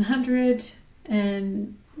having 100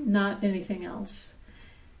 and not anything else.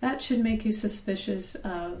 That should make you suspicious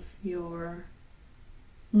of your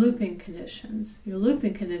looping conditions. Your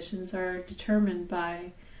looping conditions are determined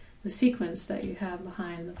by the sequence that you have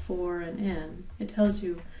behind the for and in. It tells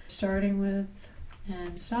you starting with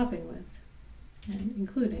and stopping with and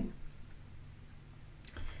including.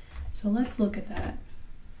 So let's look at that.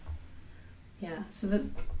 Yeah, so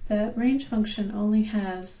that range function only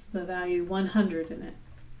has the value 100 in it.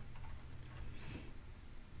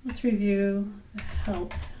 Let's review the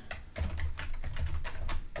help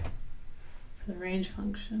for the range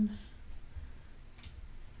function.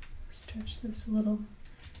 Stretch this a little.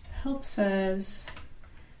 The help says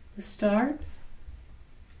the start,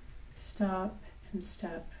 stop, and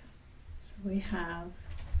step. So we have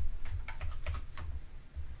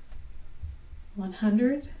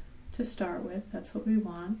 100 to start with, that's what we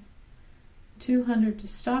want. 200 to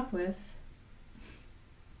stop with,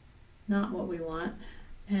 not what we want.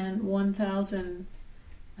 And 1,000,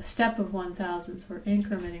 a step of 1,000, so we're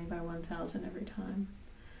incrementing by 1,000 every time.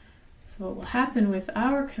 So what will happen with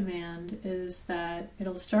our command is that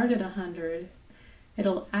it'll start at 100,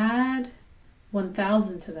 it'll add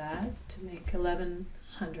 1,000 to that to make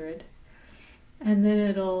 1,100, and then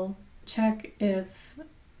it'll check if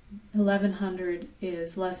 1,100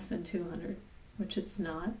 is less than 200, which it's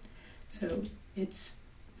not. So it's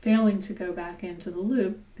failing to go back into the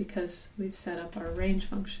loop because we've set up our range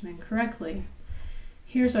function incorrectly.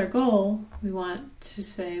 Here's our goal. We want to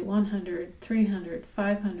say 100, 300,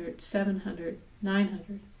 500, 700,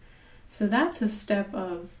 900. So that's a step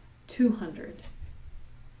of 200.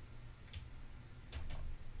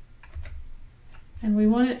 And we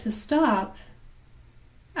want it to stop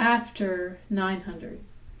after 900.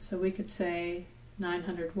 So we could say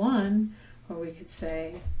 901, or we could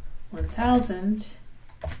say 1000.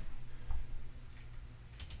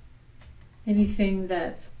 Anything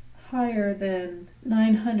that's higher than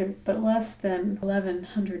 900 but less than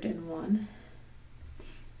 1101.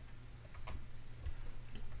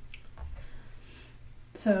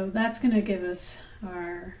 So that's going to give us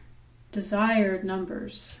our desired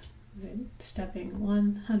numbers. Stepping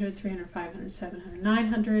 100, 300, 500, 700,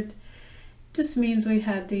 900 just means we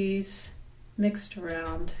had these mixed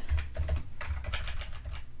around.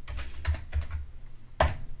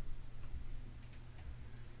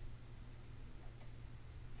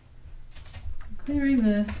 Clearing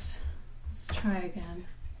this, let's try again.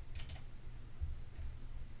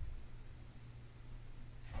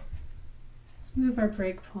 Let's move our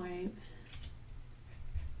breakpoint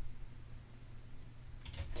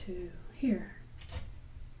to here.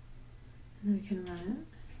 And we can run it.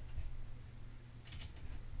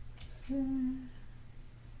 So,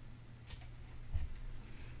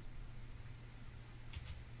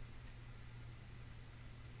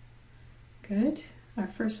 good. Our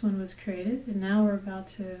first one was created, and now we're about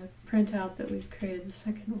to print out that we've created the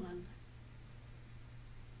second one,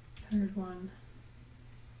 third one,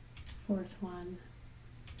 fourth one,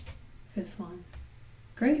 fifth one.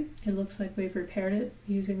 Great, it looks like we've repaired it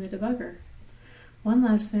using the debugger. One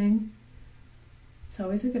last thing, it's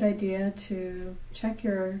always a good idea to check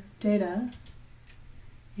your data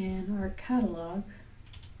in our catalog.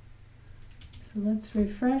 So let's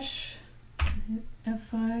refresh, hit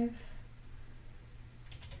F5.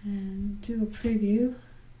 and do a preview.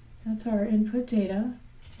 That's our input data,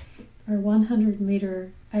 our 100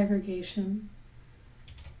 meter aggregation,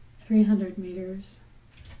 300 meters,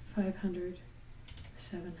 500,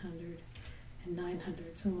 700, and 900.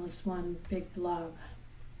 It's almost one big blob.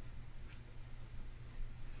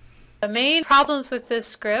 The main problems with this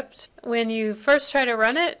script, when you first try to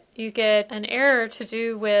run it, you get an error to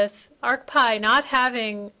do with ArcPy not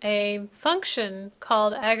having a function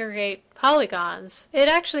called aggregate polygons. It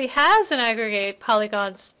actually has an aggregate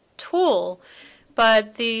polygons tool,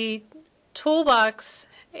 but the toolbox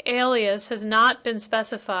alias has not been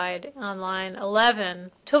specified on line 11.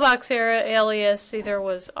 Toolbox alias either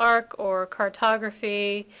was arc or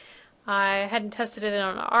cartography. I hadn't tested it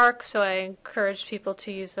on arc, so I encouraged people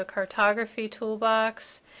to use the cartography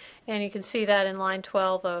toolbox, and you can see that in line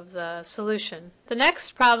 12 of the solution. The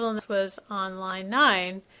next problem was on line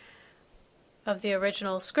 9 of the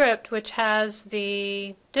original script, which has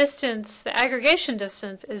the distance, the aggregation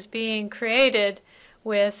distance is being created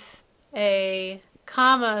with a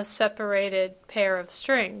comma separated pair of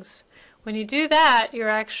strings. When you do that, you're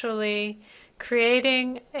actually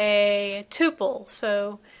creating a tuple.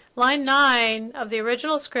 So line 9 of the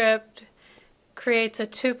original script creates a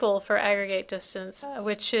tuple for aggregate distance,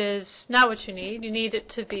 which is not what you need. You need it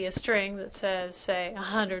to be a string that says, say,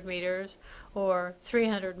 100 meters or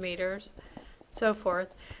 300 meters, so forth.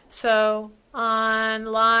 So on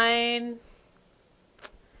line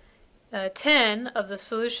 10 of the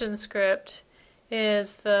solution script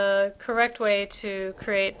is the correct way to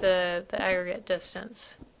create the aggregate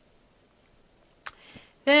distance.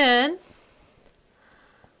 Then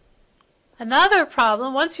another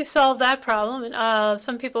problem, once you solve that problem,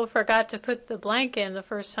 some people forgot to put the blank in the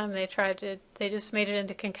first time they tried it. They just made it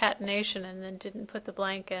into concatenation and then didn't put the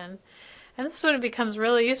blank in. And this is when it becomes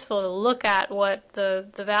really useful to look at what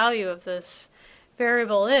the value of this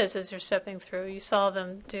variable is as you're stepping through. You saw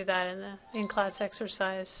them do that in the in-class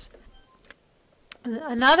exercise.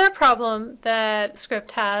 Another problem that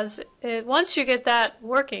script has, once you get that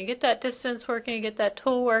working, you get that distance working, you get that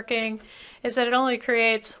tool working, is that it only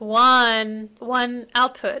creates one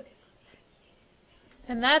output.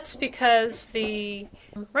 And that's because the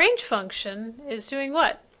range function is doing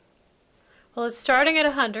what? Well, it's starting at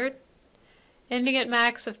 100, ending at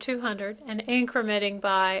max of 200, and incrementing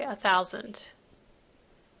by 1,000.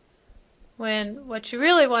 When what you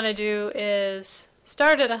really want to do is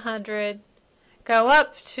start at 100, go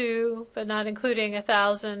up to, but not including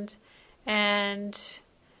 1,000, and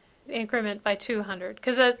increment by 200.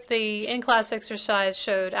 Because the in-class exercise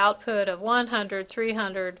showed output of 100,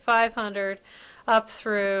 300, 500, up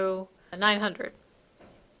through 900.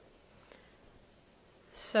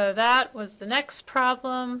 So that was the next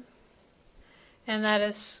problem, and that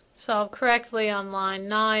is solved correctly on line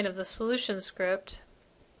 9 of the solution script.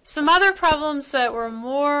 Some other problems that were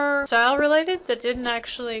more style related that didn't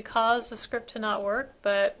actually cause the script to not work,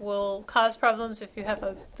 but will cause problems if you have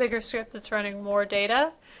a bigger script that's running more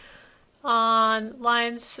data. On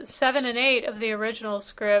lines 7 and 8 of the original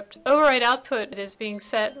script, override output is being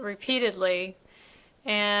set repeatedly,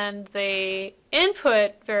 and the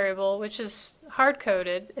input variable, which is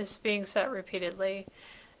hard-coded, is being set repeatedly.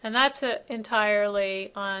 And that's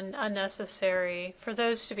entirely unnecessary for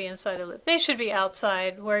those to be inside the loop. They should be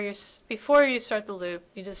outside, where before you start the loop,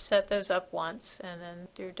 you just set those up once, and then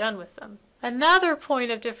you're done with them. Another point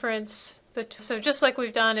of difference, so just like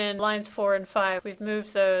we've done in lines 4 and 5, we've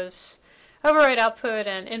moved those override output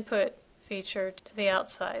and input feature to the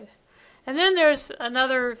outside. And then there's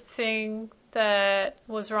another thing that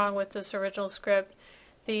was wrong with this original script.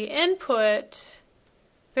 The input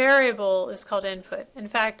variable is called input. In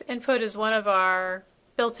fact, input is one of our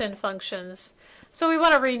built-in functions, so we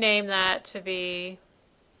want to rename that to be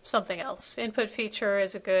something else. Input feature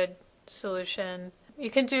is a good solution. You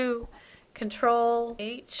can do Control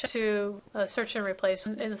H to search and replace.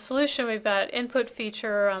 In the solution, we've got input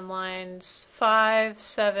feature on lines 5,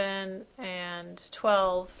 7, and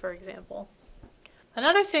 12, for example.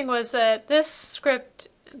 Another thing was that this script,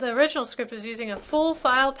 the original script, was using a full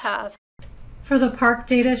file path for the park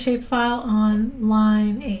data shapefile on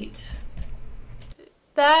line 8.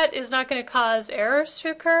 That is not going to cause errors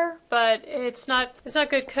to occur, but it's not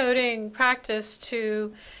good coding practice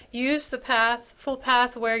to use the full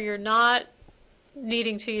path where you're not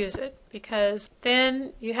needing to use it, because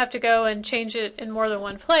then you have to go and change it in more than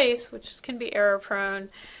one place, which can be error prone.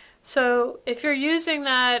 So if you're using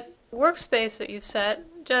that workspace that you've set,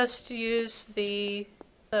 just use the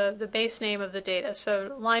base name of the data.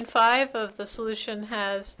 So line 5 of the solution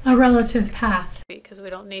has a relative path, because we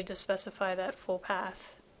don't need to specify that full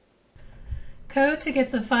path. Code to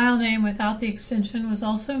get the file name without the extension was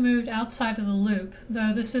also moved outside of the loop,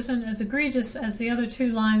 though this isn't as egregious as the other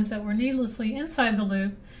two lines that were needlessly inside the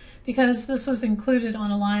loop, because this was included on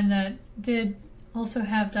a line that did also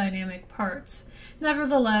have dynamic parts.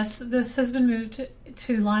 Nevertheless, this has been moved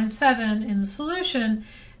to line 7 in the solution,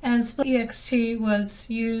 and split ext was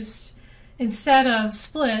used instead of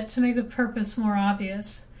split to make the purpose more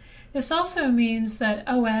obvious. This also means that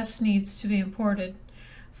OS needs to be imported.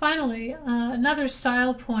 Finally, another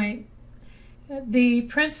style point, the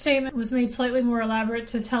print statement was made slightly more elaborate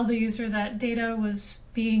to tell the user that data was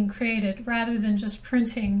being created rather than just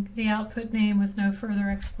printing the output name with no further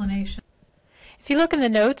explanation. If you look in the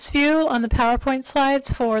notes view on the PowerPoint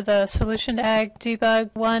slides for the Solution to Ag Debug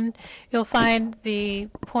 1, you'll find the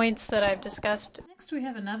points that I've discussed. Next we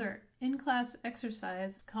have another in-class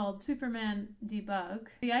exercise called Superman Debug.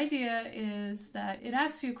 The idea is that it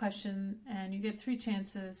asks you a question and you get 3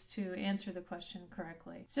 chances to answer the question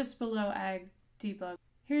correctly. It's just below Ag Debug.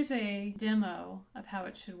 Here's a demo of how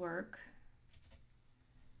it should work.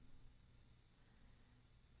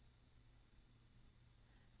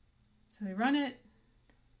 So we run it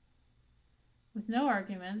with no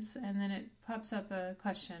arguments, and then it pops up a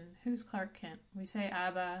question. Who's Clark Kent? We say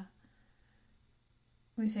Abba.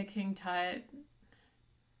 We say King Tut.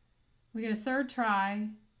 We get a 3rd try,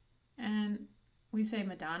 and we say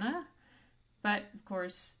Madonna. But, of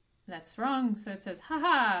course, that's wrong, so it says,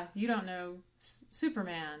 haha, you don't know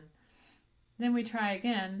Superman. Then we try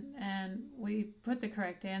again, and we put the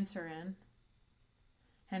correct answer in,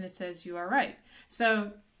 and it says, you are right.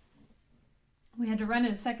 So we had to run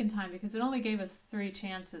it a second time because it only gave us 3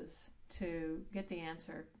 chances to get the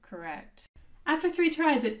answer correct. After 3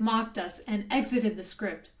 tries, it mocked us and exited the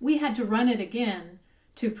script. We had to run it again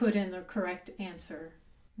to put in the correct answer.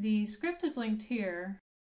 The script is linked here.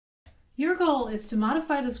 Your goal is to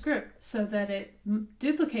modify the script so that it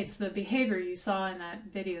duplicates the behavior you saw in that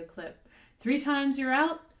video clip. 3 times you're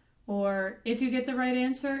out, or if you get the right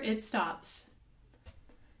answer, it stops.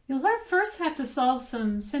 You'll first have to solve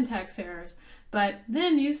some syntax errors, but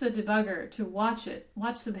then use the debugger to watch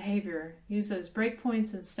the behavior, use those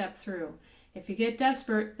breakpoints and step through. If you get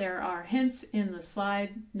desperate, there are hints in the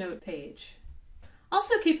slide note page.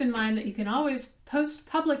 Also keep in mind that you can always post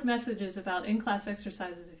public messages about in-class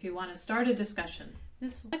exercises if you want to start a discussion.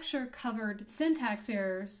 This lecture covered syntax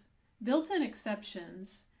errors, built-in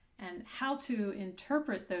exceptions, and how to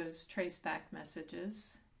interpret those traceback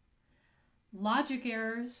messages, logic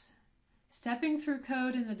errors, stepping through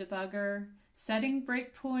code in the debugger, setting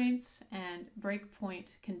breakpoints and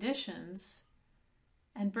breakpoint conditions,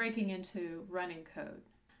 and breaking into running code.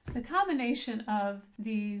 The combination of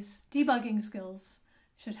these debugging skills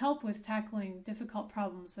should help with tackling difficult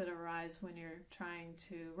problems that arise when you're trying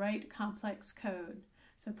to write complex code.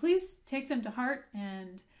 So please take them to heart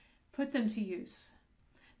and put them to use.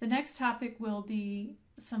 The next topic will be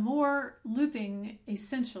some more looping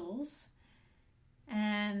essentials,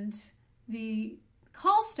 and the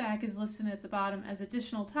call stack is listed at the bottom as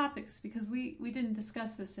additional topics because we didn't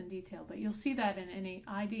discuss this in detail, but you'll see that in any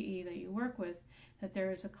IDE that you work with, that there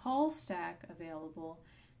is a call stack available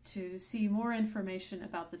to see more information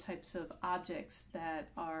about the types of objects that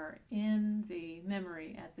are in the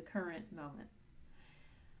memory at the current moment.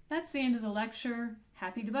 That's the end of the lecture.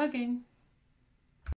 Happy debugging!